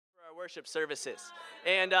worship services.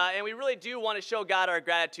 And we really do want to show God our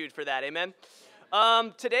gratitude for that. Amen.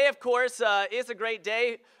 Today, of course, is a great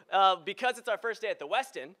day because it's our first day at the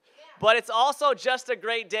Westin. But it's also just a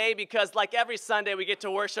great day because, like every Sunday, we get to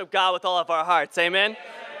worship God with all of our hearts. Amen.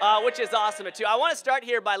 Which is awesome too. I want to start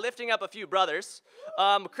here by lifting up a few brothers.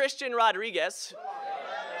 Christian Rodriguez,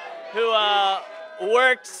 who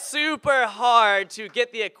worked super hard to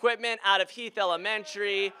get the equipment out of Heath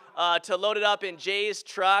Elementary, to load it up in Jay's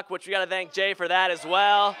truck, which we got to thank Jay for that as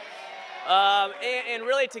well. And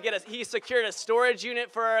really he secured a storage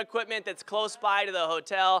unit for our equipment that's close by to the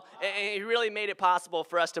hotel, and he really made it possible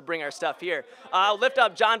for us to bring our stuff here. I'll lift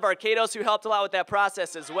up John Varkados, who helped a lot with that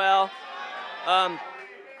process as well.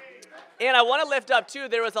 And I want to lift up, too,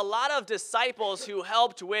 there was a lot of disciples who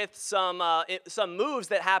helped with some moves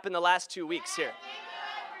that happened the last 2 weeks here.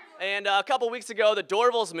 And a couple weeks ago, the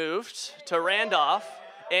Dorvals moved to Randolph,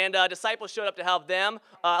 and disciples showed up to help them.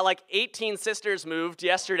 Like 18 sisters moved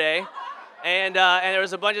yesterday, and there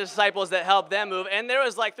was a bunch of disciples that helped them move. And there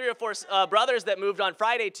was like 3 or 4 brothers that moved on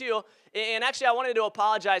Friday, too. And actually, I wanted to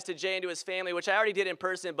apologize to Jay and to his family, which I already did in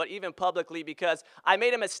person, but even publicly, because I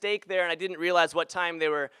made a mistake there, and I didn't realize what time they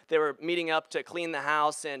were meeting up to clean the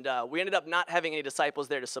house, and we ended up not having any disciples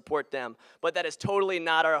there to support them. But that is totally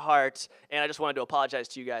not our heart, and I just wanted to apologize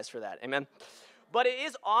to you guys for that. Amen? But it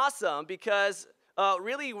is awesome because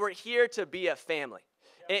really we're here to be a family.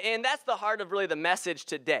 And that's the heart of really the message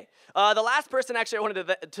today. The last person actually I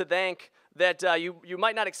wanted to thank that you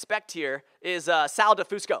might not expect here is Sal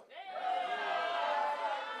DeFusco.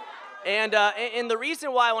 And the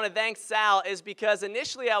reason why I want to thank Sal is because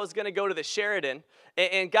initially I was going to go to the Sheraton,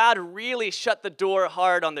 and God really shut the door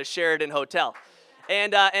hard on the Sheraton Hotel.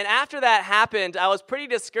 And after that happened, I was pretty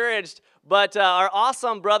discouraged, but our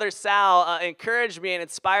awesome brother Sal encouraged me and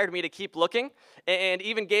inspired me to keep looking, and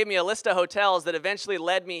even gave me a list of hotels that eventually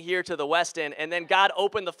led me here to the Westin, and then God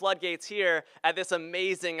opened the floodgates here at this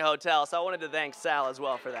amazing hotel. So I wanted to thank Sal as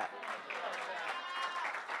well for that.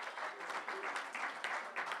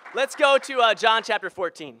 Let's go to John chapter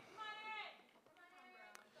 14.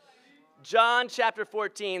 John chapter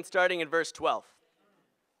 14, starting in verse 12.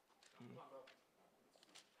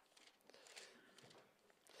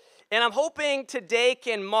 And I'm hoping today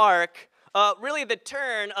can mark really the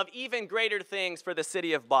turn of even greater things for the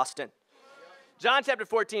city of Boston. John chapter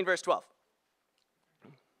 14, verse 12.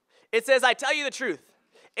 It says, I tell you the truth.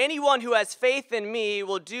 Anyone who has faith in me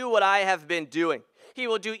will do what I have been doing. He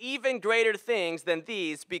will do even greater things than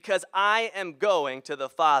these because I am going to the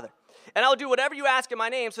Father. And I'll do whatever you ask in my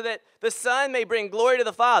name so that the Son may bring glory to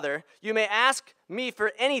the Father. You may ask me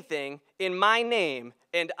for anything in my name,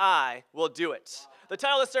 and I will do it. The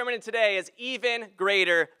title of the sermon today is Even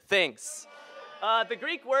Greater Things. The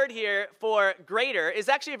Greek word here for greater is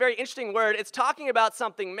actually a very interesting word. It's talking about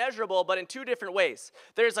something measurable, but in 2 different ways.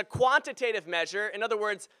 There's a quantitative measure. In other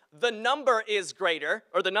words, the number is greater,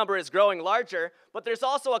 or the number is growing larger. But there's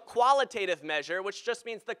also a qualitative measure, which just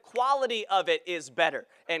means the quality of it is better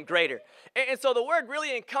and greater. And so the word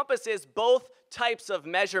really encompasses both types of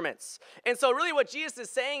measurements. And so really what Jesus is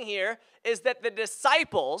saying here is that the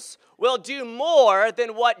disciples will do more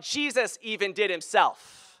than what Jesus even did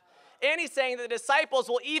himself. And he's saying that the disciples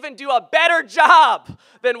will even do a better job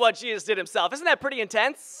than what Jesus did himself. Isn't that pretty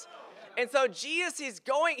intense? And so Jesus is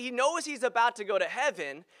going, he knows he's about to go to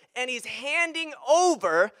heaven, and he's handing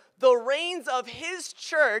over the reins of his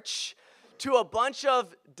church to a bunch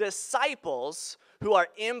of disciples who are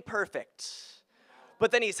imperfect. But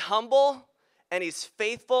then he's humble, and he's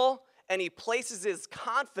faithful, and he places his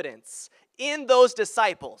confidence in those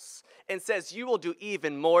disciples and says, you will do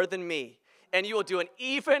even more than me. And you will do an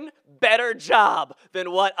even better job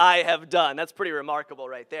than what I have done. That's pretty remarkable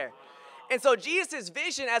right there. And so Jesus'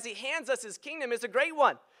 vision as he hands us his kingdom is a great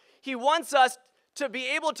one. He wants us to be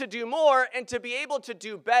able to do more and to be able to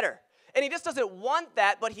do better. And he just doesn't want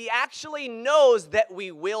that, but he actually knows that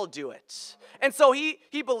we will do it. And so he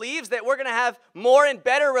believes that we're going to have more and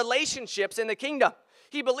better relationships in the kingdom.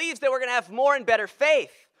 He believes that we're going to have more and better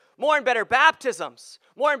faith, more and better baptisms,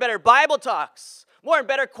 more and better Bible talks, more and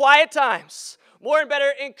better quiet times. More and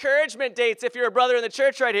better encouragement dates if you're a brother in the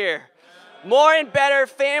church right here. More and better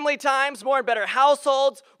family times. More and better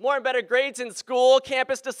households. More and better grades in school,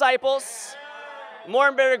 campus disciples. More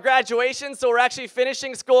and better graduation, so we're actually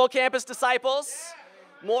finishing school, campus disciples.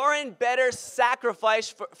 More and better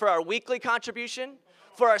sacrifice for our weekly contribution,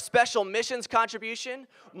 for our special missions contribution.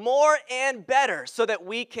 More and better so that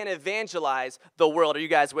we can evangelize the world. Are you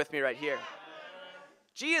guys with me right here?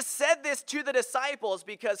 Jesus said this to the disciples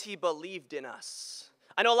because he believed in us.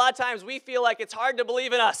 I know a lot of times we feel like it's hard to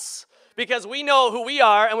believe in us because we know who we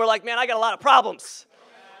are and we're like, man, I got a lot of problems.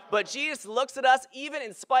 But Jesus looks at us, even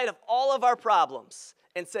in spite of all of our problems,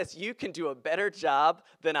 and says, you can do a better job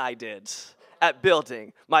than I did at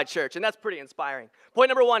building my church. And that's pretty inspiring. Point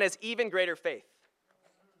number 1 is even greater faith.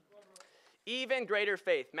 Even greater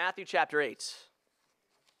faith. Matthew chapter 8.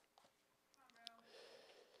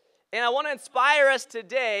 And I want to inspire us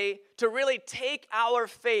today to really take our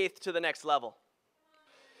faith to the next level.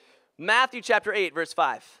 Matthew chapter 8, verse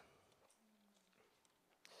 5.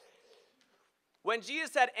 When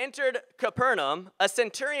Jesus had entered Capernaum, a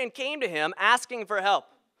centurion came to him asking for help.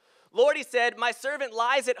 Lord, he said, my servant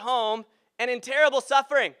lies at home and in terrible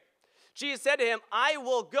suffering. Jesus said to him, I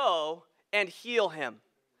will go and heal him.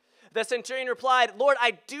 The centurion replied, Lord,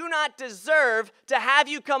 I do not deserve to have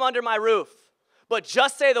you come under my roof, but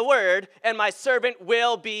just say the word, and my servant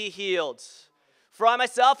will be healed. For I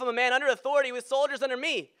myself am a man under authority with soldiers under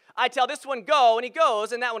me. I tell this one, go, and he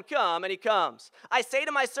goes, and that one, come, and he comes. I say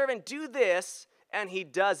to my servant, do this, and he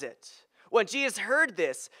does it. When Jesus heard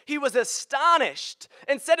this, he was astonished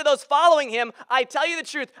and said to those following him, I tell you the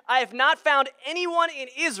truth, I have not found anyone in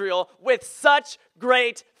Israel with such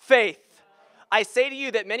great faith. I say to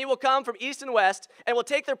you that many will come from east and west and will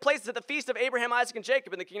take their places at the feast of Abraham, Isaac, and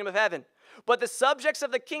Jacob in the kingdom of heaven. But the subjects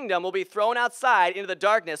of the kingdom will be thrown outside into the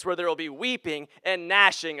darkness where there will be weeping and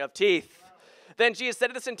gnashing of teeth. Then Jesus said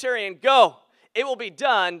to the centurion, go, it will be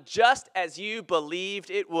done just as you believed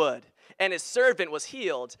it would. And his servant was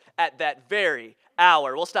healed at that very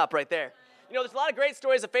hour. We'll stop right there. You know, there's a lot of great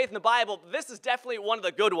stories of faith in the Bible, but this is definitely one of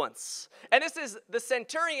the good ones. And this is the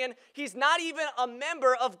centurion. He's not even a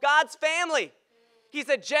member of God's family. He's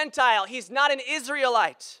a Gentile. He's not an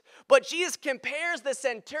Israelite. But Jesus compares the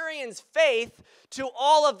centurion's faith to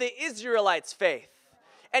all of the Israelites' faith.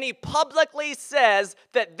 And he publicly says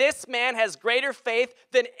that this man has greater faith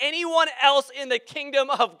than anyone else in the kingdom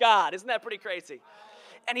of God. Isn't that pretty crazy?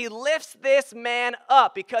 And he lifts this man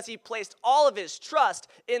up because he placed all of his trust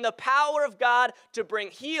in the power of God to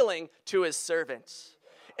bring healing to his servants.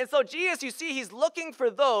 And so Jesus, you see, he's looking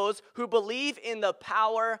for those who believe in the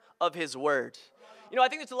power of his word. You know, I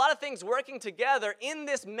think there's a lot of things working together in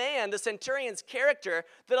this man, the centurion's character,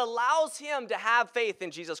 that allows him to have faith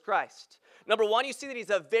in Jesus Christ. Number 1, you see that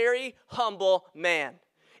he's a very humble man.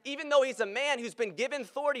 Even though he's a man who's been given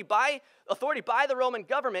authority by the Roman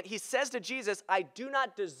government, he says to Jesus, I do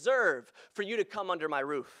not deserve for you to come under my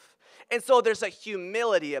roof. And so there's a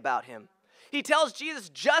humility about him. He tells Jesus,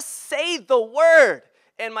 just say the word,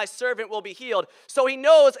 and my servant will be healed. So he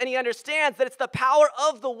knows and he understands that it's the power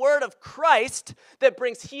of the word of Christ that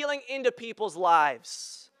brings healing into people's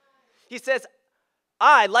lives. He says,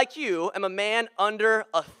 I, like you, am a man under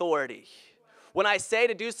authority. When I say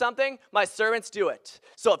to do something, my servants do it.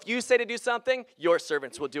 So if you say to do something, your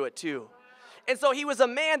servants will do it too. And so he was a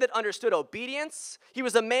man that understood obedience. He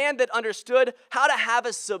was a man that understood how to have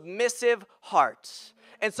a submissive heart.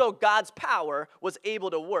 And so God's power was able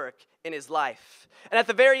to work in his life. And at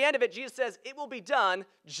the very end of it, Jesus says, it will be done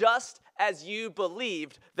just as you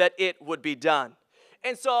believed that it would be done.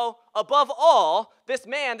 And so, above all, this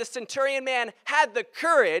man, this centurion man, had the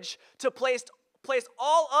courage to place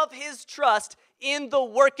all of his trust in the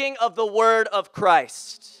working of the word of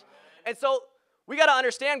Christ. And so we got to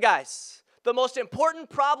understand, guys, the most important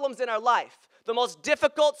problems in our life, the most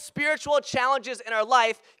difficult spiritual challenges in our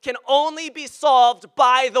life can only be solved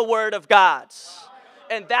by the word of God.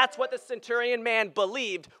 And that's what the centurion man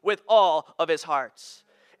believed with all of his heart.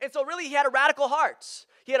 And so really he had a radical heart.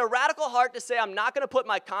 He had a radical heart to say, I'm not going to put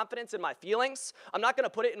my confidence in my feelings. I'm not going to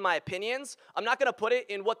put it in my opinions. I'm not going to put it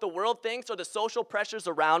in what the world thinks or the social pressures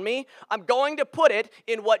around me. I'm going to put it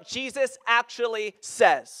in what Jesus actually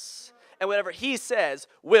says. And whatever he says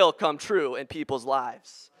will come true in people's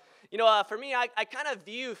lives. You know, for me, I kind of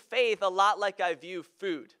view faith a lot like I view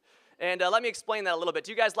food. And let me explain that a little bit.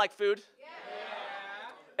 Do you guys like food? Yeah.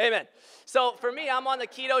 Amen. So for me, I'm on the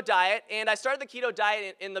keto diet, and I started the keto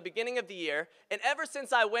diet in the beginning of the year, and ever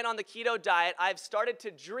since I went on the keto diet, I've started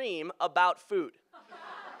to dream about food.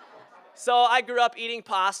 So I grew up eating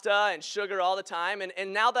pasta and sugar all the time,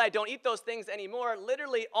 and now that I don't eat those things anymore,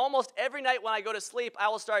 literally almost every night when I go to sleep, I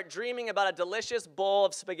will start dreaming about a delicious bowl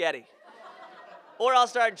of spaghetti. Or I'll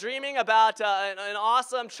start dreaming about an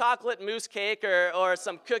awesome chocolate mousse cake or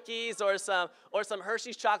some cookies or some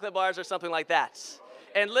Hershey's chocolate bars or something like that.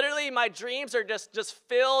 And literally, my dreams are just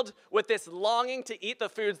filled with this longing to eat the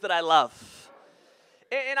foods that I love.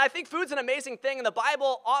 And I think food's an amazing thing, and the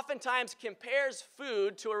Bible oftentimes compares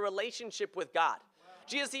food to a relationship with God.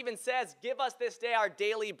 Jesus even says, give us this day our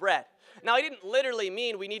daily bread. Now, he didn't literally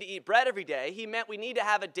mean we need to eat bread every day. He meant we need to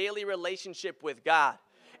have a daily relationship with God.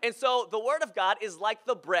 And so the Word of God is like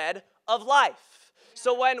the bread of life.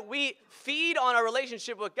 So when we feed on our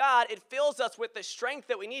relationship with God, it fills us with the strength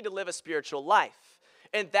that we need to live a spiritual life.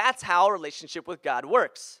 And that's how a relationship with God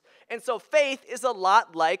works. And so faith is a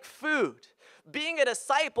lot like food. Being a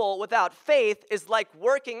disciple without faith is like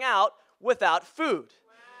working out without food.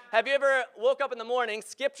 Have you ever woke up in the morning,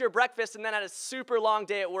 skipped your breakfast, and then had a super long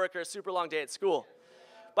day at work or a super long day at school?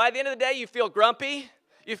 By the end of the day, you feel grumpy,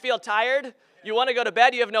 you feel tired, you want to go to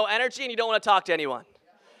bed, you have no energy, and you don't want to talk to anyone.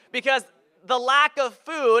 Because the lack of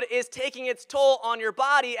food is taking its toll on your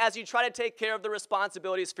body as you try to take care of the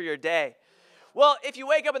responsibilities for your day. Well, if you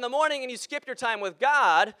wake up in the morning and you skip your time with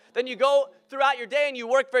God, then you go throughout your day and you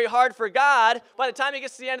work very hard for God. By the time it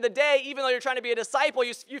gets to the end of the day, even though you're trying to be a disciple,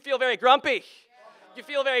 you feel very grumpy. You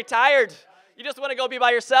feel very tired. You just want to go be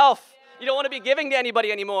by yourself. You don't want to be giving to anybody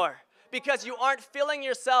anymore because you aren't filling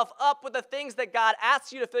yourself up with the things that God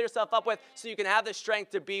asks you to fill yourself up with so you can have the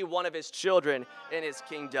strength to be one of his children in his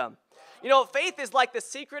kingdom. You know, faith is like the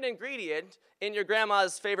secret ingredient in your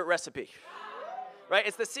grandma's favorite recipe. Right?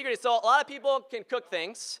 It's the secret. So a lot of people can cook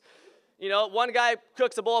things. You know, one guy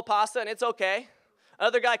cooks a bowl of pasta and it's okay.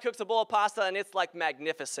 Another guy cooks a bowl of pasta and it's like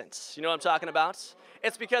magnificent. You know what I'm talking about?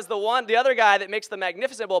 It's because the other guy that makes the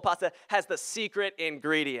magnificent bowl of pasta has the secret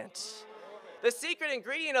ingredient. The secret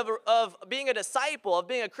ingredient of being a disciple, of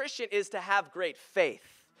being a Christian, is to have great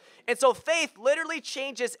faith. And so faith literally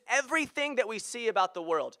changes everything that we see about the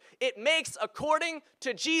world. It makes, according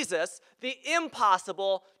to Jesus, the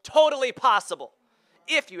impossible totally possible.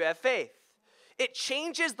 If you have faith. It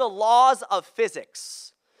changes the laws of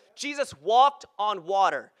physics. Jesus walked on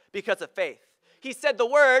water because of faith. He said the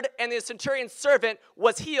word, and the centurion's servant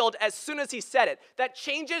was healed as soon as he said it. That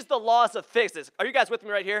changes the laws of physics. Are you guys with me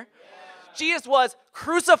right here? Yeah. Jesus was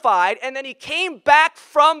crucified, and then he came back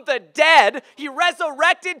from the dead. He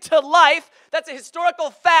resurrected to life. That's a historical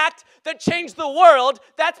fact that changed the world.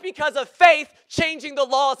 That's because of faith changing the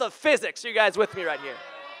laws of physics. Are you guys with me right here?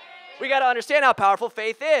 We got to understand how powerful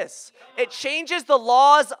faith is. It changes the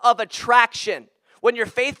laws of attraction. When you're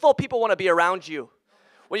faithful, people want to be around you.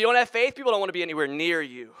 When you don't have faith, people don't want to be anywhere near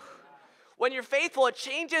you. When you're faithful, it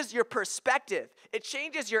changes your perspective. It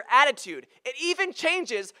changes your attitude. It even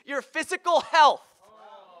changes your physical health.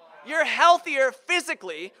 You're healthier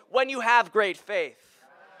physically when you have great faith.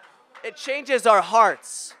 It changes our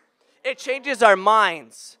hearts. It changes our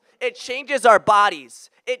minds. It changes our bodies.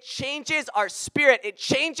 It changes our spirit. It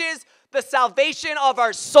changes the salvation of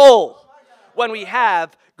our soul when we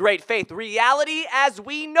have great faith. Reality as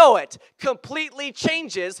we know it completely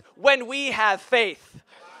changes when we have faith.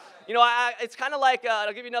 You know, it's kind of like,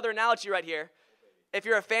 I'll give you another analogy right here. If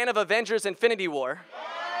you're a fan of Avengers Infinity War,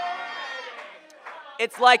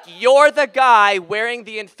 it's like you're the guy wearing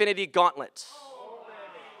the Infinity Gauntlet.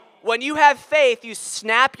 When you have faith, you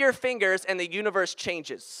snap your fingers and the universe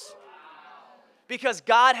changes. Because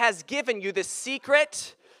God has given you the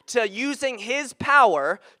secret to using his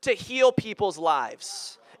power to heal people's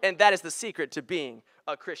lives. And that is the secret to being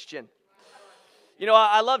a Christian. You know,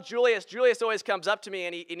 I love Julius. Julius always comes up to me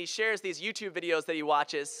and he shares these YouTube videos that he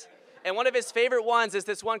watches. And one of his favorite ones is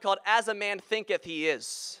this one called As a Man Thinketh He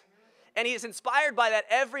Is. And he's inspired by that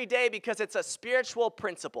every day because it's a spiritual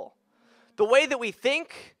principle. The way that we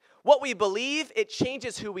think, what we believe, it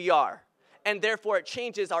changes who we are. And therefore, it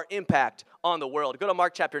changes our impact on the world. Go to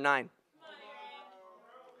Mark chapter 9.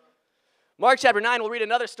 Mark chapter 9, we'll read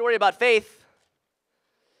another story about faith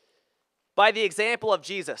by the example of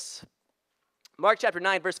Jesus. Mark chapter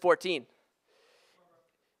 9, verse 14.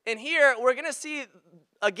 And here, we're going to see,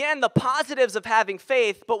 again, the positives of having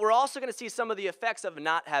faith, but we're also going to see some of the effects of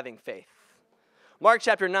not having faith. Mark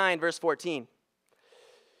chapter 9, verse 14.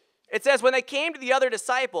 It says, when they came to the other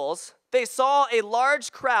disciples, they saw a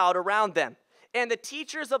large crowd around them, and the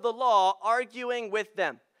teachers of the law arguing with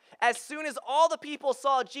them. As soon as all the people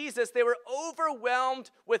saw Jesus, they were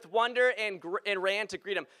overwhelmed with wonder and ran to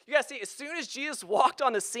greet him. You guys see, as soon as Jesus walked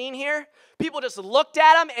on the scene here, people just looked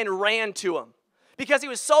at him and ran to him. Because he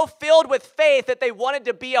was so filled with faith that they wanted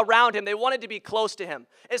to be around him. They wanted to be close to him.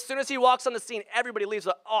 As soon as he walks on the scene, everybody leaves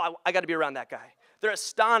like, oh, I got to be around that guy. They're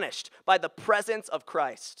astonished by the presence of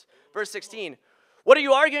Christ. Verse 16, what are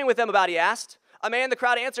you arguing with them about, he asked. A man in the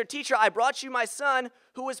crowd answered, Teacher, I brought you my son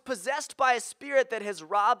who is possessed by a spirit that has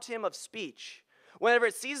robbed him of speech. Whenever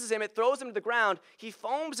it seizes him, it throws him to the ground. He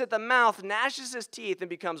foams at the mouth, gnashes his teeth, and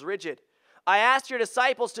becomes rigid. I asked your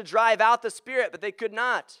disciples to drive out the spirit, but they could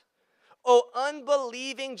not. O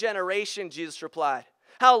unbelieving generation, Jesus replied.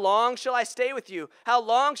 How long shall I stay with you? How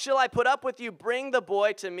long shall I put up with you? Bring the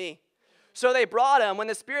boy to me. So they brought him. When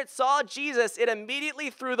the spirit saw Jesus, it immediately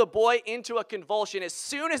threw the boy into a convulsion. As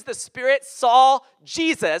soon as the spirit saw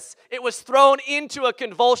Jesus, it was thrown into a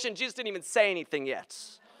convulsion. Jesus didn't even say anything yet.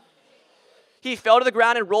 He fell to the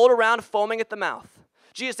ground and rolled around, foaming at the mouth.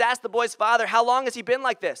 Jesus asked the boy's father, "How long has he been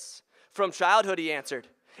like this?" "From childhood," he answered.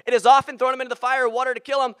 "It has often thrown him into the fire or water to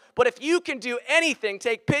kill him, but if you can do anything,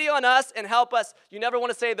 take pity on us and help us." You never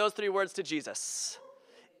want to say those three words to Jesus.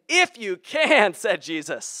 "If you can," said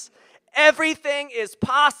Jesus. "Everything is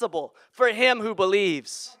possible for him who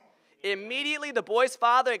believes." Immediately the boy's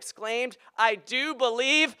father exclaimed, "I do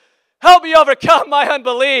believe. Help me overcome my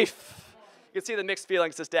unbelief." You can see the mixed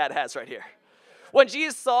feelings this dad has right here. When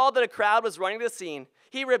Jesus saw that a crowd was running to the scene,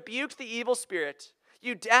 he rebuked the evil spirit.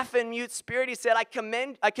 "You deaf and mute spirit," he said, I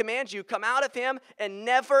command you, come out of him and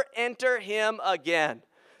never enter him again."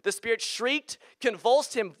 The spirit shrieked,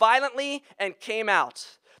 convulsed him violently, and came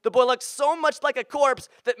out. The boy looked so much like a corpse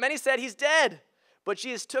that many said, "He's dead." But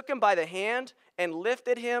Jesus took him by the hand and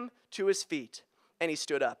lifted him to his feet, and he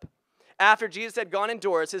stood up. After Jesus had gone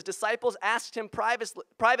indoors, his disciples asked him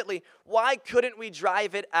privately, "Why couldn't we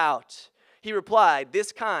drive it out?" He replied,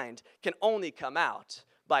 "This kind can only come out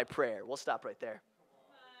by prayer." We'll stop right there.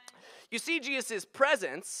 You see Jesus'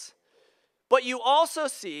 presence, but you also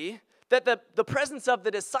see that the presence of the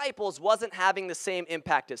disciples wasn't having the same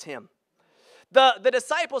impact as him. The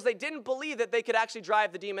disciples, they didn't believe that they could actually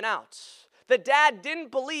drive the demon out. The dad didn't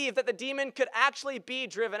believe that the demon could actually be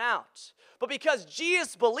driven out. But because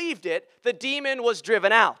Jesus believed it, the demon was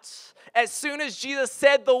driven out. As soon as Jesus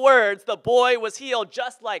said the words, the boy was healed,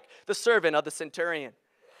 just like the servant of the centurion.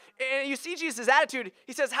 And you see Jesus' attitude.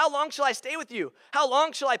 He says, "How long shall I stay with you? How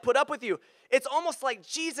long shall I put up with you?" It's almost like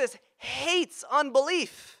Jesus hates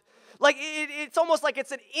unbelief. Like it's almost like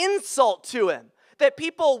it's an insult to him that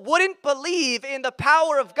people wouldn't believe in the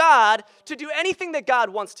power of God to do anything that God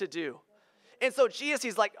wants to do. And so Jesus,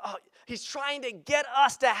 he's trying to get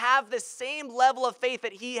us to have the same level of faith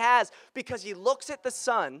that he has, because he looks at the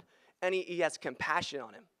son and he has compassion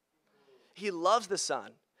on him. He loves the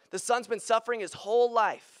son. The son's been suffering his whole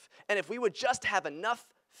life. And if we would just have enough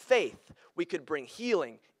faith, we could bring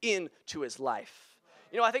healing into his life.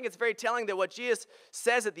 You know, I think it's very telling that what Jesus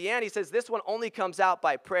says at the end, he says, "This one only comes out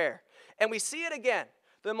by prayer." And we see it again.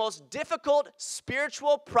 The most difficult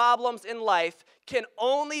spiritual problems in life can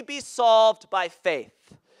only be solved by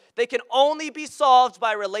faith. They can only be solved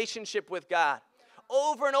by relationship with God.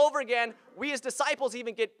 Over and over again, we as disciples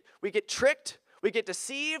even get tricked, we get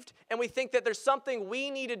deceived, and we think that there's something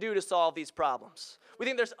we need to do to solve these problems. We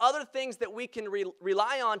think there's other things that we can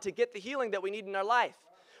rely on to get the healing that we need in our life.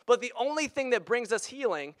 But the only thing that brings us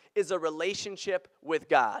healing is a relationship with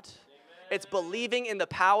God. It's believing in the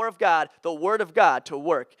power of God, the Word of God, to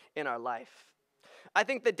work in our life. I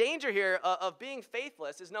think the danger here of being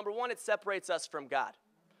faithless is, number one, it separates us from God.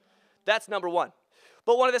 That's number one.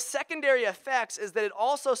 But one of the secondary effects is that it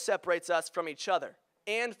also separates us from each other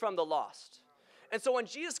and from the lost. And so when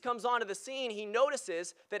Jesus comes onto the scene, he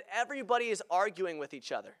notices that everybody is arguing with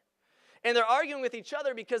each other. And they're arguing with each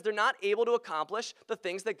other because they're not able to accomplish the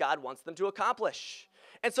things that God wants them to accomplish.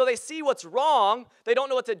 And so they see what's wrong, they don't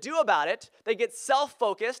know what to do about it, they get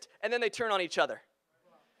self-focused, and then they turn on each other.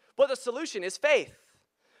 But the solution is faith.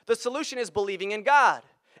 The solution is believing in God.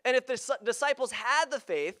 And if the disciples had the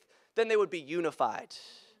faith, then they would be unified.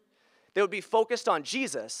 They would be focused on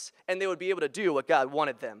Jesus, and they would be able to do what God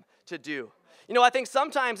wanted them to do. You know, I think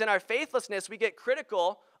sometimes in our faithlessness, we get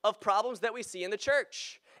critical of problems that we see in the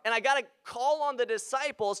church. And I got to call on the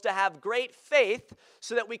disciples to have great faith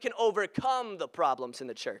so that we can overcome the problems in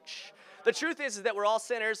the church. The truth is that we're all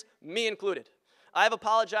sinners, me included. I've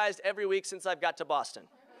apologized every week since I've got to Boston.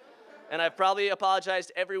 And I've probably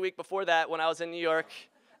apologized every week before that when I was in New York,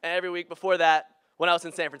 and every week before that when I was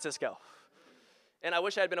in San Francisco. And I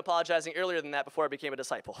wish I had been apologizing earlier than that before I became a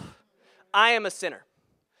disciple. I am a sinner.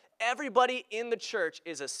 Everybody in the church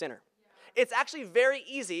is a sinner. It's actually very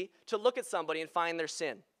easy to look at somebody and find their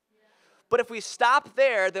sin. But if we stop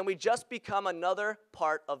there, then we just become another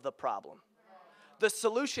part of the problem. The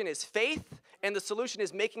solution is faith, and the solution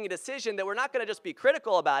is making a decision that we're not going to just be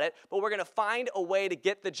critical about it, but we're going to find a way to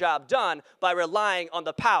get the job done by relying on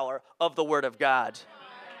the power of the Word of God.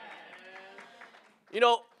 You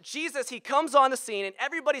know, Jesus, he comes on the scene, and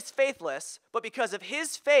everybody's faithless, but because of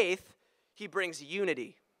his faith, he brings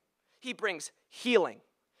unity. He brings healing.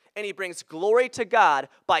 And he brings glory to God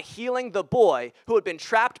by healing the boy who had been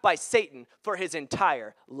trapped by Satan for his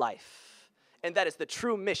entire life. And that is the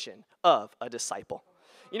true mission of a disciple.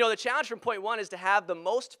 You know, the challenge from point one is to have the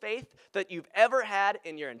most faith that you've ever had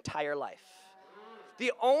in your entire life.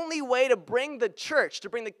 The only way to bring the church, to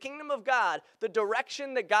bring the kingdom of God, the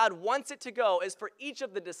direction that God wants it to go, is for each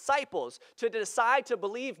of the disciples to decide to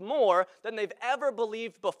believe more than they've ever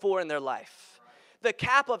believed before in their life. The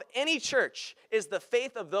cap of any church is the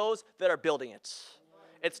faith of those that are building it.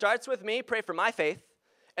 It starts with me, pray for my faith,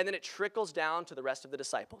 and then it trickles down to the rest of the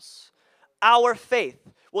disciples. Our faith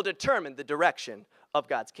will determine the direction of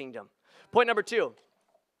God's kingdom. Point number 2,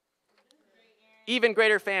 even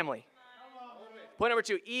greater family. Point number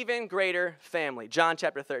 2, even greater family. John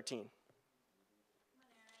chapter 13.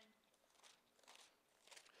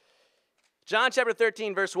 John chapter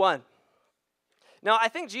 13, verse 1. Now, I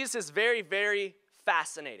think Jesus is very, very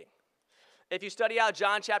fascinating. If you study out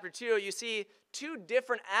John chapter 2, you see 2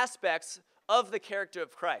 different aspects of the character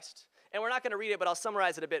of Christ. And we're not going to read it, but I'll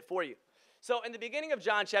summarize it a bit for you. So in the beginning of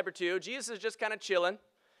John chapter 2, Jesus is just kind of chilling.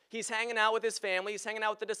 He's hanging out with his family, he's hanging out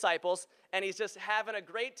with the disciples, and he's just having a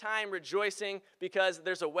great time rejoicing because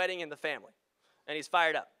there's a wedding in the family. And he's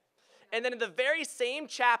fired up. And then in the very same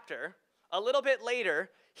chapter, a little bit later,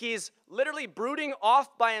 he's literally brooding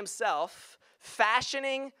off by himself,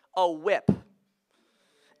 fashioning a whip.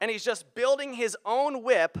 And he's just building his own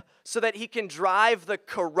whip so that he can drive the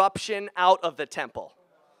corruption out of the temple.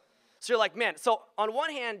 So you're like, man, so on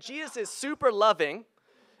one hand, Jesus is super loving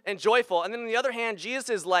and joyful, and then on the other hand, Jesus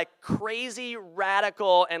is like crazy,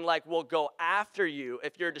 radical, and like will go after you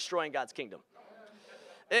if you're destroying God's kingdom.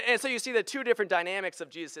 And so you see the 2 different dynamics of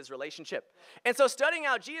Jesus' relationship. And so studying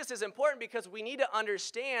out Jesus is important because we need to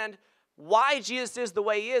understand why Jesus is the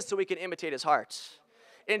way he is so we can imitate his heart.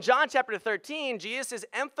 In John chapter 13, Jesus is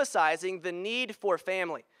emphasizing the need for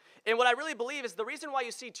family. And what I really believe is the reason why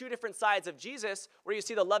you see 2 different sides of Jesus, where you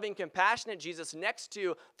see the loving, compassionate Jesus next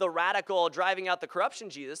to the radical, driving out the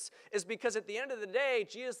corruption Jesus, is because at the end of the day,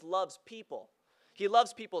 Jesus loves people. He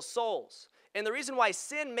loves people's souls. And the reason why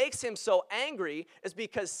sin makes him so angry is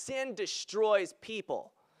because sin destroys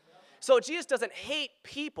people. So Jesus doesn't hate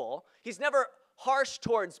people. He's never harsh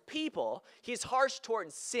towards people. He's harsh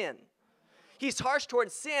towards sin. He's harsh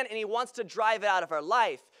towards sin, and he wants to drive it out of our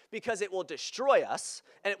life because it will destroy us,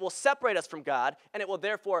 and it will separate us from God, and it will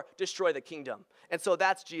therefore destroy the kingdom. And so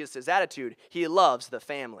that's Jesus' attitude. He loves the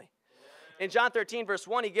family. In John 13, verse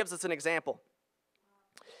 1, he gives us an example.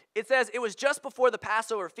 It says, "It was just before the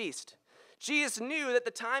Passover feast. Jesus knew that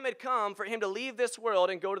the time had come for him to leave this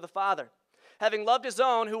world and go to the Father. Having loved his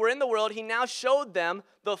own who were in the world, he now showed them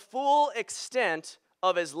the full extent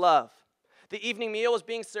of his love. The evening meal was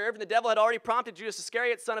being served, and the devil had already prompted Judas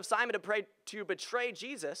Iscariot, son of Simon, to betray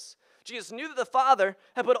Jesus. Jesus knew that the Father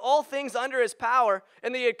had put all things under his power,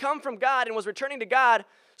 and that he had come from God and was returning to God.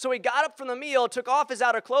 So he got up from the meal, took off his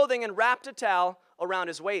outer clothing, and wrapped a towel around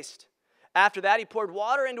his waist. After that, he poured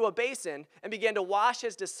water into a basin and began to wash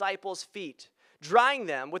his disciples' feet, drying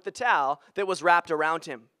them with the towel that was wrapped around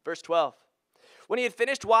him." Verse 12. "When he had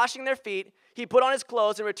finished washing their feet, he put on his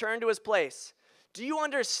clothes and returned to his place. 'Do you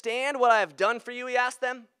understand what I have done for you?' he asked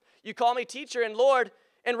them. 'You call me teacher and Lord,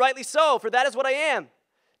 and rightly so, for that is what I am.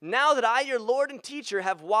 Now that I, your Lord and teacher,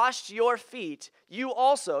 have washed your feet, you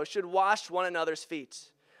also should wash one another's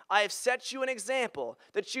feet. I have set you an example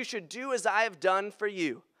that you should do as I have done for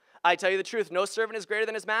you. I tell you the truth, no servant is greater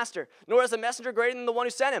than his master, nor is a messenger greater than the one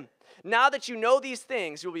who sent him. Now that you know these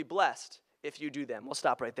things, you will be blessed if you do them." We'll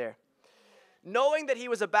stop right there. Knowing that he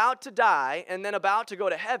was about to die and then about to go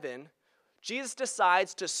to heaven, Jesus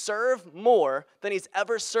decides to serve more than he's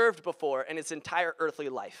ever served before in his entire earthly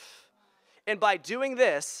life. And by doing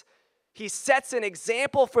this, he sets an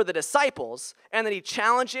example for the disciples, and then he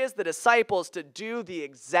challenges the disciples to do the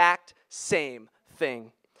exact same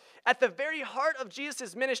thing. At the very heart of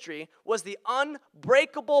Jesus' ministry was the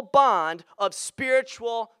unbreakable bond of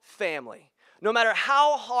spiritual family. No matter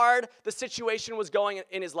how hard the situation was going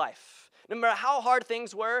in his life, no matter how hard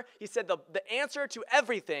things were, he said the answer to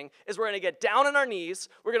everything is we're going to get down on our knees,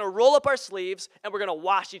 we're going to roll up our sleeves, and we're going to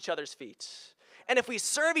wash each other's feet. And if we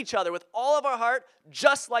serve each other with all of our heart,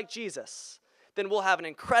 just like Jesus, then we'll have an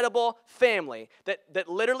incredible family that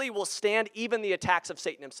literally will stand even the attacks of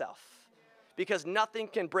Satan himself. Because nothing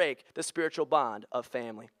can break the spiritual bond of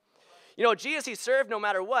family. You know, Jesus, he served no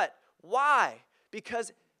matter what. Why?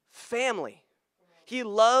 Because family. He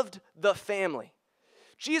loved the family.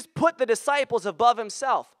 Jesus put the disciples above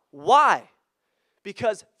himself. Why?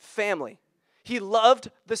 Because family. He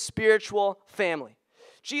loved the spiritual family.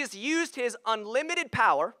 Jesus used his unlimited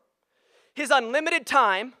power, his unlimited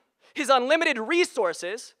time, his unlimited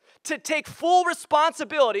resources to take full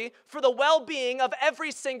responsibility for the well-being of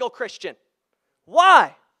every single Christian.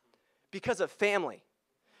 Why? Because of family.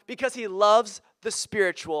 Because he loves the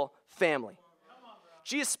spiritual family.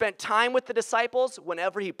 Jesus spent time with the disciples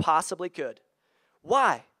whenever he possibly could.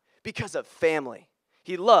 Why? Because of family.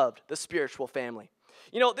 He loved the spiritual family.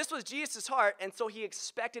 You know, this was Jesus' heart, and so he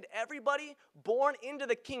expected everybody born into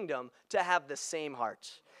the kingdom to have the same heart.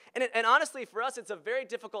 And honestly, for us, it's a very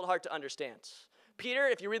difficult heart to understand. Peter,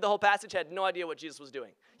 if you read the whole passage, had no idea what Jesus was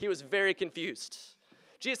doing. He was very confused.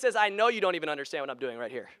 Jesus says, I know you don't even understand what I'm doing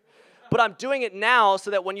right here. But I'm doing it now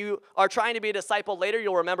so that when you are trying to be a disciple later,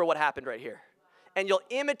 you'll remember what happened right here. And you'll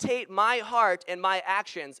imitate my heart and my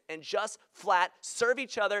actions and just flat serve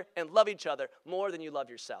each other and love each other more than you love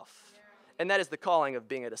yourself. And that is the calling of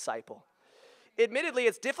being a disciple. Admittedly,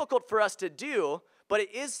 it's difficult for us to do, but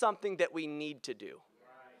it is something that we need to do.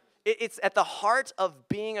 It's at the heart of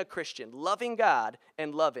being a Christian, loving God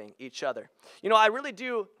and loving each other. You know, I really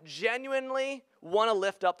do genuinely want to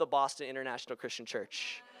lift up the Boston International Christian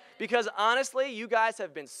Church. Because honestly, you guys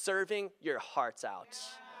have been serving your hearts out.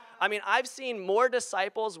 I mean, I've seen more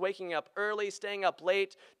disciples waking up early, staying up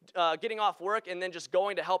late, getting off work, and then just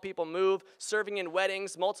going to help people move, serving in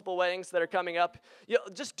weddings, multiple weddings that are coming up, you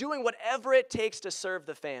know, just doing whatever it takes to serve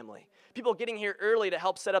the family. People getting here early to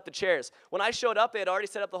help set up the chairs. When I showed up, they had already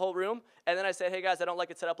set up the whole room, and then I said, hey guys, I don't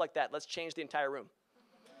like it set up like that. Let's change the entire room.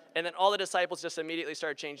 And then all the disciples just immediately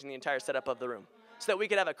started changing the entire setup of the room so that we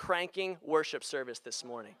could have a cranking worship service this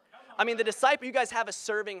morning. I mean, you guys have a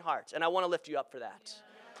serving heart, and I want to lift you up for that.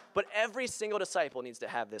 But every single disciple needs to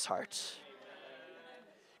have this heart.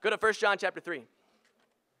 Go to 1 John chapter 3.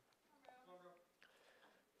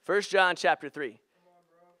 1 John chapter 3.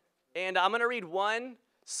 And I'm going to read one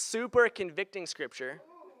super convicting scripture,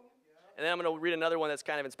 and then I'm going to read another one that's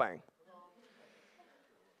kind of inspiring.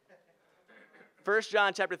 1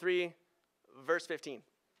 John chapter 3, verse 15.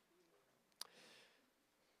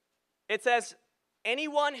 It says,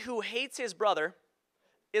 anyone who hates his brother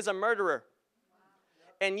is a murderer.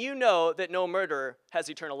 And you know that no murderer has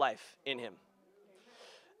eternal life in him.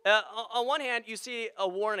 On one hand, you see a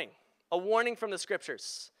warning from the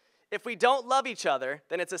scriptures. If we don't love each other,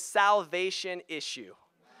 then it's a salvation issue.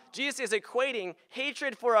 Jesus is equating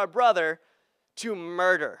hatred for our brother to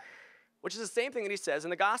murder, which is the same thing that he says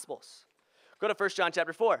in the Gospels. Go to 1 John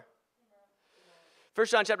chapter 4. 1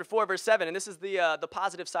 John chapter 4, verse 7, and this is the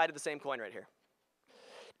positive side of the same coin right here.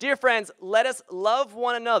 Dear friends, let us love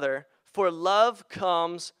one another, for love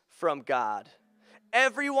comes from God.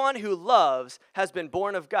 Everyone who loves has been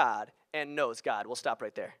born of God and knows God. We'll stop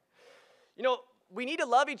right there. You know, we need to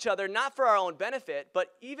love each other not for our own benefit, but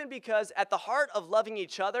even because at the heart of loving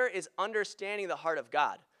each other is understanding the heart of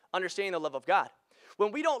God, understanding the love of God.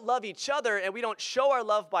 When we don't love each other and we don't show our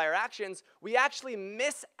love by our actions, we actually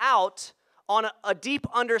miss out on a deep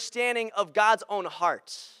understanding of God's own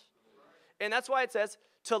heart. And that's why it says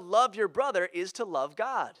to love your brother is to love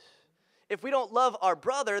God. If we don't love our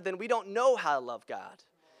brother, then we don't know how to love God.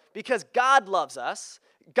 Because God loves us.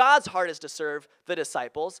 God's heart is to serve the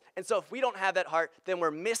disciples. And so if we don't have that heart, then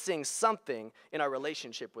we're missing something in our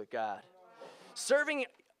relationship with God. Serving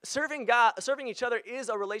each other is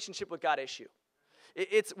a relationship with God issue.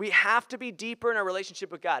 We have to be deeper in our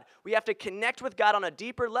relationship with God. We have to connect with God on a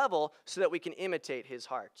deeper level so that we can imitate his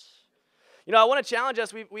heart. You know, I want to challenge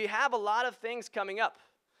us. We have a lot of things coming up.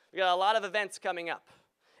 We got a lot of events coming up.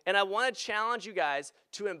 And I want to challenge you guys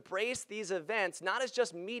to embrace these events, not as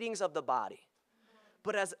just meetings of the body,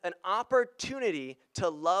 but as an opportunity to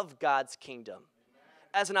love God's kingdom,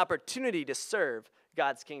 as an opportunity to serve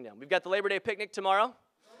God's kingdom. We've got the Labor Day picnic tomorrow,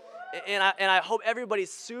 and I hope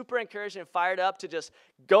everybody's super encouraged and fired up to just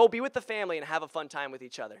go be with the family and have a fun time with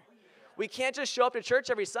each other. We can't just show up to church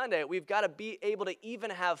every Sunday. We've got to be able to even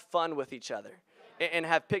have fun with each other and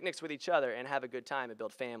have picnics with each other and have a good time and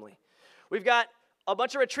build family. We've got a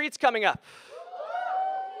bunch of retreats coming up.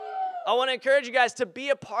 I want to encourage you guys to be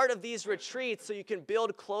a part of these retreats so you can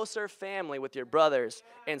build closer family with your brothers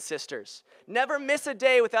and sisters. Never miss a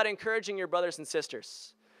day without encouraging your brothers and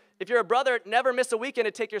sisters. If you're a brother, never miss a weekend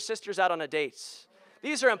to take your sisters out on a date.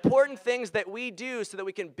 These are important things that we do so that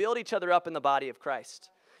we can build each other up in the body of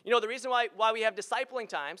Christ. You know, the reason why we have discipling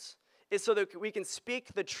times is so that we can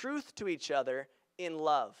speak the truth to each other in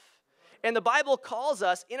love. And the Bible calls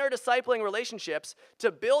us in our discipling relationships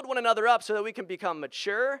to build one another up so that we can become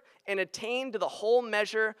mature and attain to the whole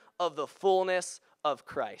measure of the fullness of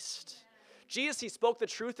Christ. Jesus, he spoke the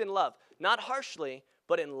truth in love, not harshly,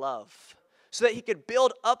 but in love, so that he could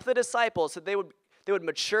build up the disciples so they would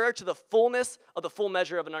mature to the fullness of the full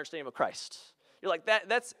measure of an understanding of Christ. You're like,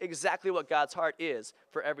 that's exactly what God's heart is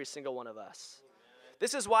for every single one of us.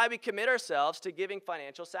 This is why we commit ourselves to giving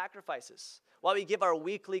financial sacrifices, why we give our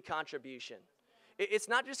weekly contribution. It's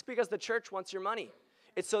not just because the church wants your money.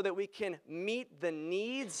 It's so that we can meet the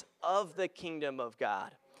needs of the kingdom of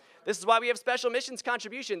God. This is why we have special missions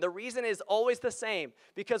contribution. The reason is always the same,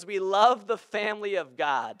 because we love the family of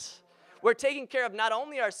God. We're taking care of not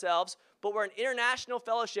only ourselves, but we're an international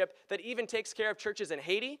fellowship that even takes care of churches in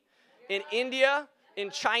Haiti, in India,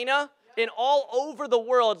 in China, in all over the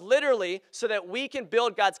world, literally, so that we can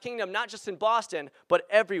build God's kingdom, not just in Boston, but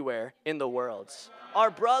everywhere in the world.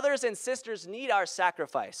 Our brothers and sisters need our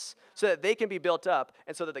sacrifice so that they can be built up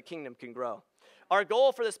and so that the kingdom can grow. Our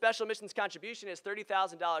goal for the special missions contribution is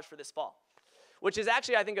 $30,000 for this fall, which is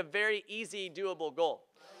actually, I think, a very easy, doable goal.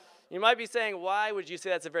 You might be saying, why would you say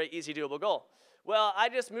that's a very easy, doable goal? Well, I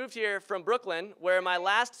just moved here from Brooklyn, where my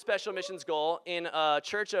last special missions goal in a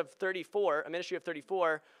church of 34, a ministry of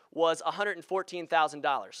 34, was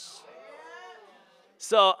 $114,000.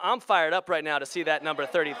 So I'm fired up right now to see that number,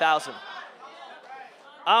 30,000.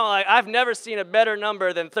 I'm like, I've never seen a better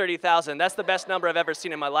number than 30,000. That's the best number I've ever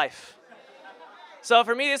seen in my life. So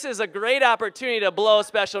for me, this is a great opportunity to blow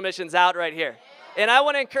special missions out right here. And I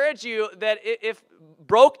want to encourage you that if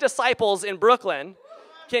broke disciples in Brooklyn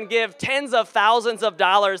can give tens of thousands of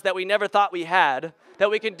dollars that we never thought we had,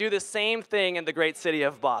 that we can do the same thing in the great city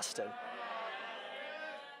of Boston.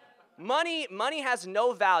 Money has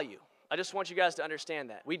no value. I just want you guys to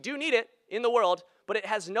understand that. We do need it in the world, but it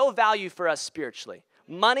has no value for us spiritually.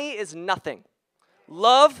 Money is nothing.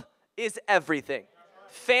 Love is everything.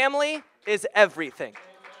 Family is everything.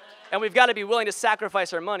 And we've got to be willing to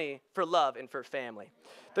sacrifice our money for love and for family.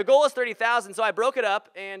 The goal is 30,000, so I broke it up,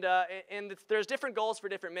 and there's different goals for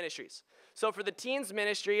different ministries. So for the teens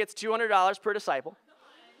ministry, it's $200 per disciple.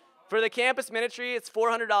 For the campus ministry, it's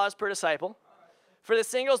 $400 per disciple. For the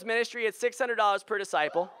singles ministry, it's $600 per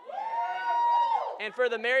disciple. And for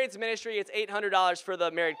the marrieds ministry, it's $800 for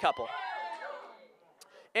the married couple.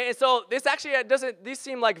 And so this actually these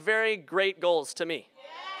seem like very great goals to me.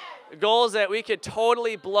 Goals that we could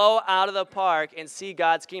totally blow out of the park and see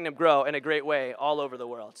God's kingdom grow in a great way all over the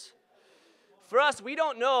world. For us, we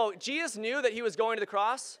don't know. Jesus knew that he was going to the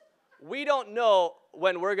cross. We don't know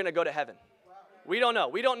when we're going to go to heaven. We don't know.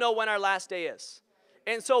 We don't know when our last day is.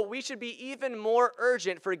 And so we should be even more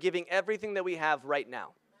urgent for giving everything that we have right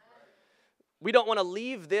now. We don't want to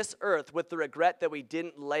leave this earth with the regret that we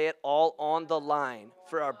didn't lay it all on the line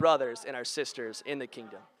for our brothers and our sisters in the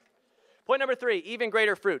kingdom. Point number 3, even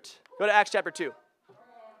greater fruit. Go to Acts chapter 2.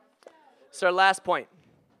 It's our last point.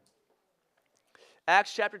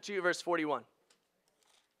 Acts chapter 2, verse 41.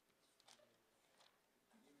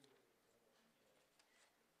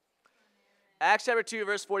 Acts chapter 2,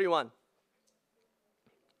 verse 41.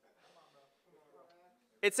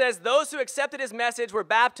 It says, those who accepted his message were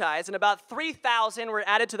baptized, and about 3,000 were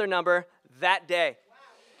added to their number that day.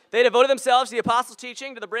 They devoted themselves to the apostles'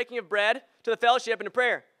 teaching, to the breaking of bread, to the fellowship, and to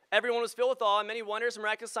prayer. Everyone was filled with awe, and many wonders and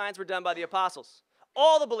miraculous signs were done by the apostles.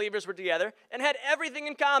 All the believers were together and had everything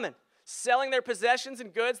in common. Selling their possessions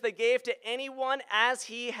and goods, they gave to anyone as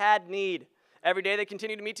he had need. Every day they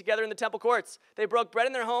continued to meet together in the temple courts. They broke bread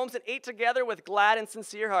in their homes and ate together with glad and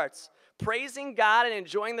sincere hearts, praising God and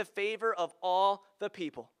enjoying the favor of all the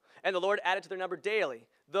people. And the Lord added to their number daily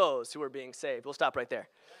those who were being saved. We'll stop right there.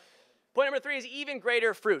 Point number 3 is even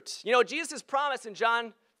greater fruit. You know, Jesus' promise in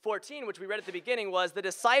John 14, which we read at the beginning, was the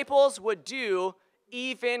disciples would do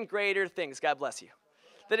even greater things. God bless you.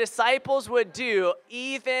 The disciples would do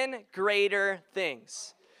even greater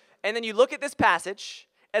things. And then you look at this passage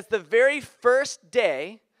as the very first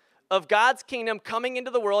day of God's kingdom coming into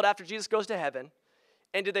the world after Jesus goes to heaven.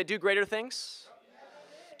 And did they do greater things?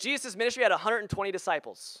 Jesus' ministry had 120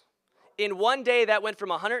 disciples. In one day, that went from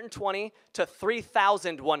 120 to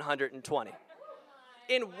 3,120.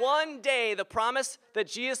 In one day, the promise that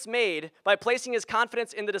Jesus made by placing his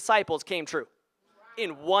confidence in the disciples came true.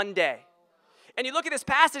 In one day. And you look at this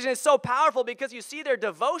passage, and it's so powerful because you see their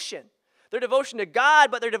devotion to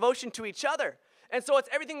God, but their devotion to each other. And so it's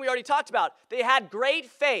everything we already talked about. They had great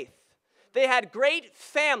faith. They had great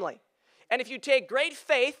family. And if you take great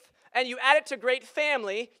faith and you add it to great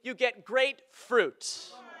family, you get great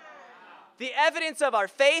fruit. The evidence of our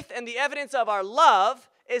faith and the evidence of our love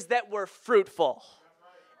is that we're fruitful.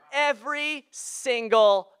 Every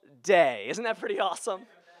single day. Isn't that pretty awesome?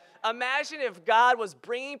 Imagine if God was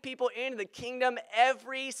bringing people into the kingdom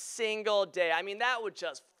every single day. I mean, that would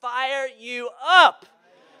just fire you up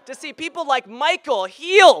to see people like Michael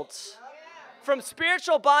healed from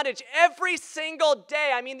spiritual bondage every single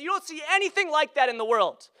day. I mean, you don't see anything like that in the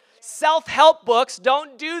world. Self-help books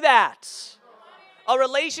don't do that. A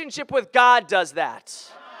relationship with God does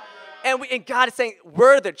that. And God is saying,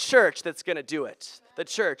 we're the church that's going to do it. The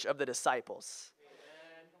church of the disciples.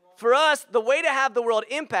 For us, the way to have the world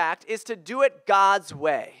impact is to do it God's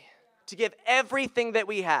way. To give everything that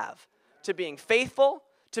we have to being faithful,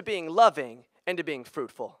 to being loving, and to being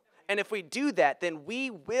fruitful. And if we do that, then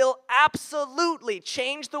we will absolutely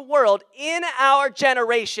change the world in our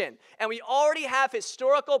generation. And we already have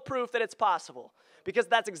historical proof that it's possible, because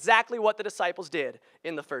that's exactly what the disciples did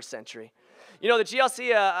in the first century. You know, the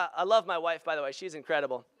GLC, I love my wife, by the way. She's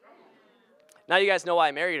incredible. Now you guys know why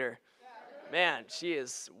I married her. Man, she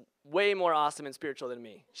is way more awesome and spiritual than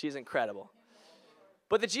me. She's incredible.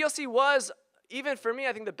 But the GLC was, even for me,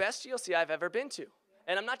 I think the best GLC I've ever been to.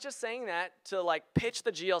 And I'm not just saying that to like pitch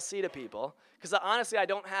the GLC to people, because honestly, I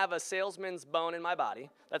don't have a salesman's bone in my body.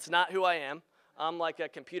 That's not who I am. I'm like a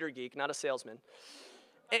computer geek, not a salesman.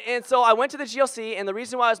 And so I went to the GLC, and the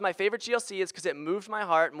reason why it was my favorite GLC is because it moved my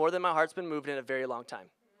heart more than my heart's been moved in a very long time.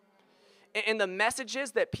 And the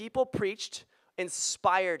messages that people preached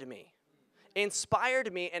inspired me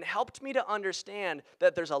and helped me to understand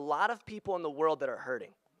that there's a lot of people in the world that are hurting.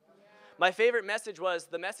 My favorite message was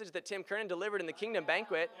the message that Tim Kernan delivered in the Kingdom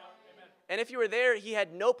Banquet. And if you were there, he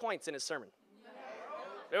had no points in his sermon.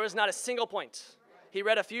 There was not a single point. He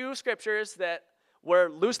read a few scriptures that were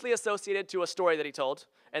loosely associated to a story that he told,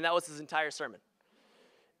 and that was his entire sermon.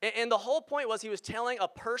 And the whole point was he was telling a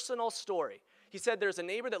personal story. He said, there's a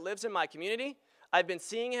neighbor that lives in my community. I've been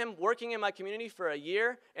seeing him working in my community for a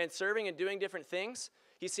year and serving and doing different things.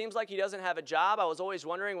 He seems like he doesn't have a job. I was always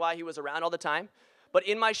wondering why he was around all the time. But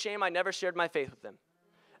in my shame, I never shared my faith with him.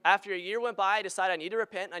 After a year went by, I decided I need to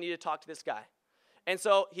repent. I need to talk to this guy. And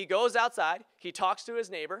so he goes outside. He talks to his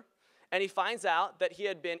neighbor. And he finds out that he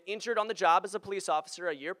had been injured on the job as a police officer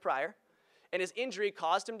a year prior. And his injury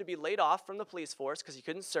caused him to be laid off from the police force because he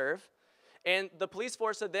couldn't serve. And the police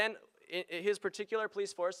force had then, his particular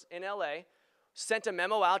police force in LA, sent a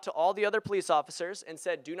memo out to all the other police officers and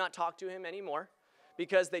said, do not talk to him anymore,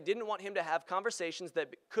 because they didn't want him to have conversations that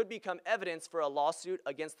could become evidence for a lawsuit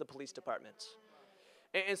against the police department.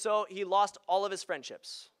 And so he lost all of his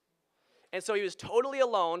friendships. And so he was totally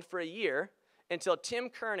alone for a year until Tim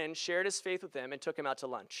Kernan shared his faith with him and took him out to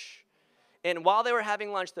lunch. And while they were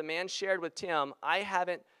having lunch, the man shared with Tim, I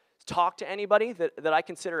haven't talked to anybody that I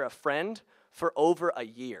consider a friend for over a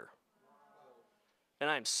year. And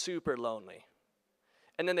I'm super lonely.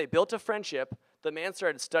 And then they built a friendship. The man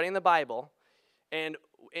started studying the Bible. And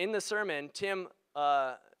in the sermon, Tim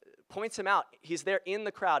points him out. He's there in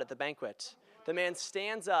the crowd at the banquet. The man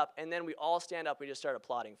stands up, and then we all stand up. We just start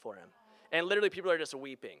applauding for him. And literally people are just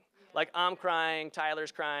weeping. Like, I'm crying.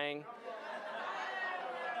 Tyler's crying.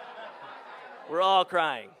 We're all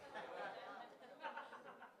crying.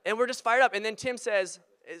 And we're just fired up. And then Tim says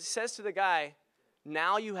to the guy,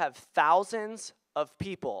 now you have thousands of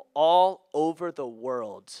people all over the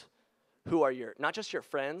world who are not just your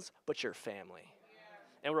friends, but your family.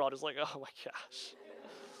 And we're all just like, oh my gosh.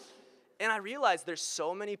 And I realized there's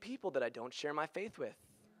so many people that I don't share my faith with.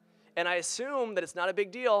 And I assume that it's not a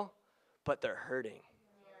big deal, but they're hurting.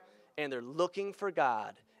 And they're looking for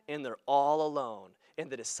God, and they're all alone. And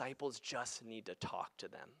the disciples just need to talk to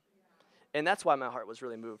them. And that's why my heart was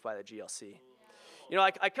really moved by the GLC. You know,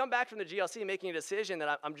 I come back from the GLC making a decision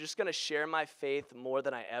that I'm just going to share my faith more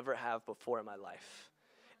than I ever have before in my life.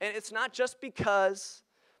 And it's not just because,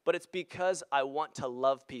 but it's because I want to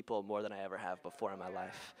love people more than I ever have before in my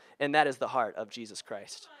life. And that is the heart of Jesus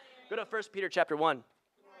Christ. Go to 1 Peter chapter 1.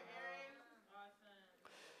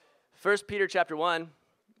 1 Peter chapter 1,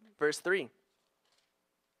 verse 3.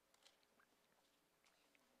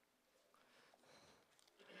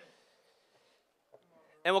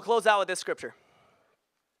 And we'll close out with this scripture.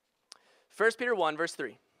 1 Peter 1, verse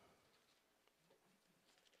 3.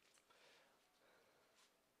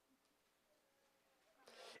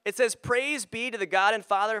 It says, praise be to the God and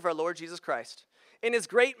Father of our Lord Jesus Christ. In his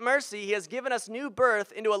great mercy, he has given us new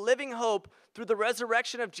birth into a living hope through the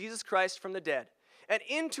resurrection of Jesus Christ from the dead, and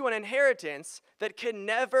into an inheritance that can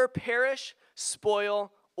never perish,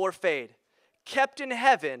 spoil, or fade, kept in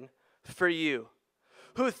heaven for you,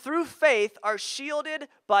 who through faith are shielded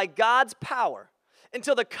by God's power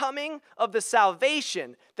until the coming of the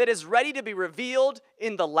salvation that is ready to be revealed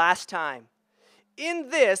in the last time. In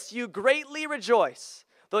this you greatly rejoice,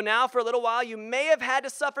 though now for a little while you may have had to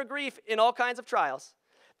suffer grief in all kinds of trials.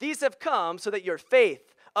 These have come so that your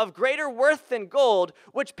faith, of greater worth than gold,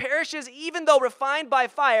 which perishes even though refined by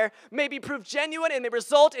fire, may be proved genuine and may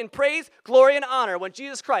result in praise, glory, and honor when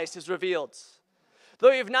Jesus Christ is revealed.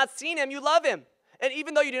 Though you have not seen him, you love him. And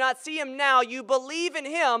even though you do not see him now, you believe in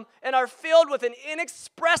him and are filled with an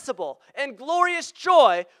inexpressible and glorious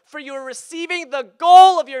joy, for you are receiving the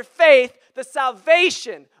goal of your faith, the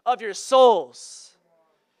salvation of your souls.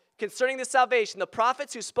 concerning this salvation, the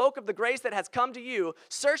prophets who spoke of the grace that has come to you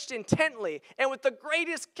searched intently and with the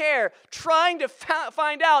greatest care, trying to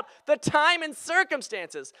find out the time and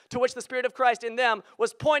circumstances to which the Spirit of Christ in them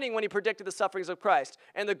was pointing when he predicted the sufferings of Christ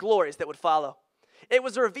and the glories that would follow. It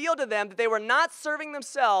was revealed to them that they were not serving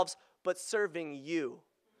themselves, but serving you.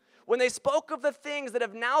 When they spoke of the things that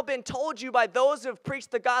have now been told you by those who have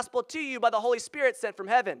preached the gospel to you by the Holy Spirit sent from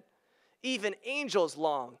heaven, even angels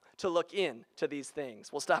long to look into these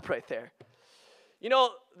things. We'll stop right there. You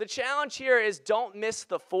know, the challenge here is don't miss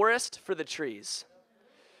the forest for the trees.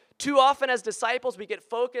 Too often as disciples, we get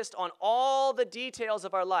focused on all the details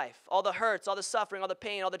of our life, all the hurts, all the suffering, all the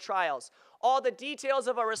pain, all the trials, all the details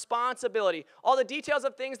of our responsibility, all the details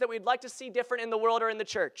of things that we'd like to see different in the world or in the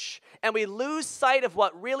church. And we lose sight of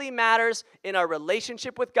what really matters in our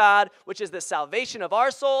relationship with God, which is the salvation of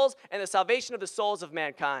our souls and the salvation of the souls of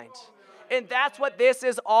mankind. And that's what this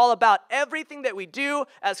is all about. Everything that we do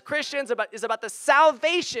as Christians is about the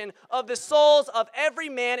salvation of the souls of every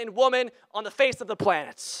man and woman on the face of the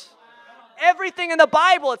planet. Everything in the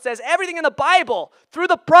Bible, it says, everything in the Bible through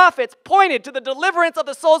the prophets pointed to the deliverance of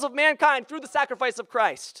the souls of mankind through the sacrifice of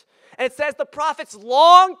Christ. And it says the prophets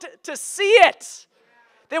longed to see it.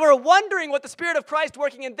 They were wondering what the Spirit of Christ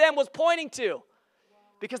working in them was pointing to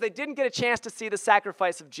because they didn't get a chance to see the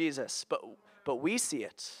sacrifice of Jesus. But we see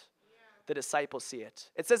it. The disciples see it.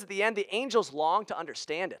 It says at the end, the angels long to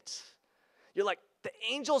understand it. You're like, the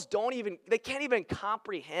angels they can't even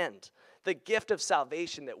comprehend the gift of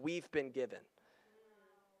salvation that we've been given.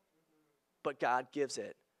 But God gives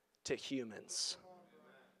it to humans,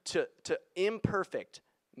 to imperfect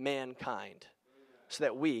mankind, so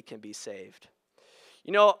that we can be saved.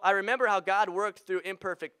 You know, I remember how God worked through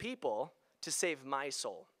imperfect people to save my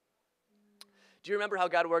soul. Do you remember how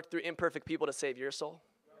God worked through imperfect people to save your soul?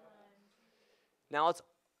 Now it's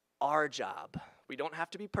our job. We don't have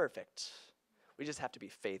to be perfect. We just have to be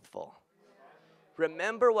faithful.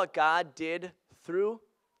 Remember what God did through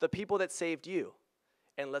the people that saved you.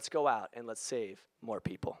 And let's go out and let's save more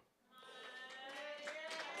people.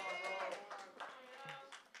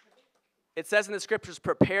 It says in the scriptures,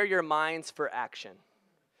 prepare your minds for action.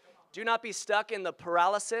 Do not be stuck in the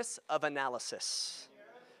paralysis of analysis.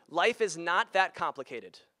 Life is not that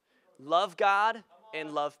complicated. Love God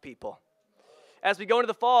and love people. As we go into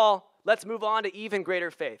the fall, let's move on to even greater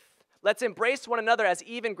faith. Let's embrace one another as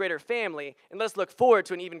even greater family, and let's look forward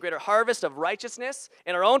to an even greater harvest of righteousness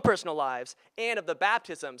in our own personal lives and of the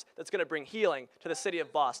baptisms that's going to bring healing to the city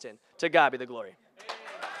of Boston. To God be the glory.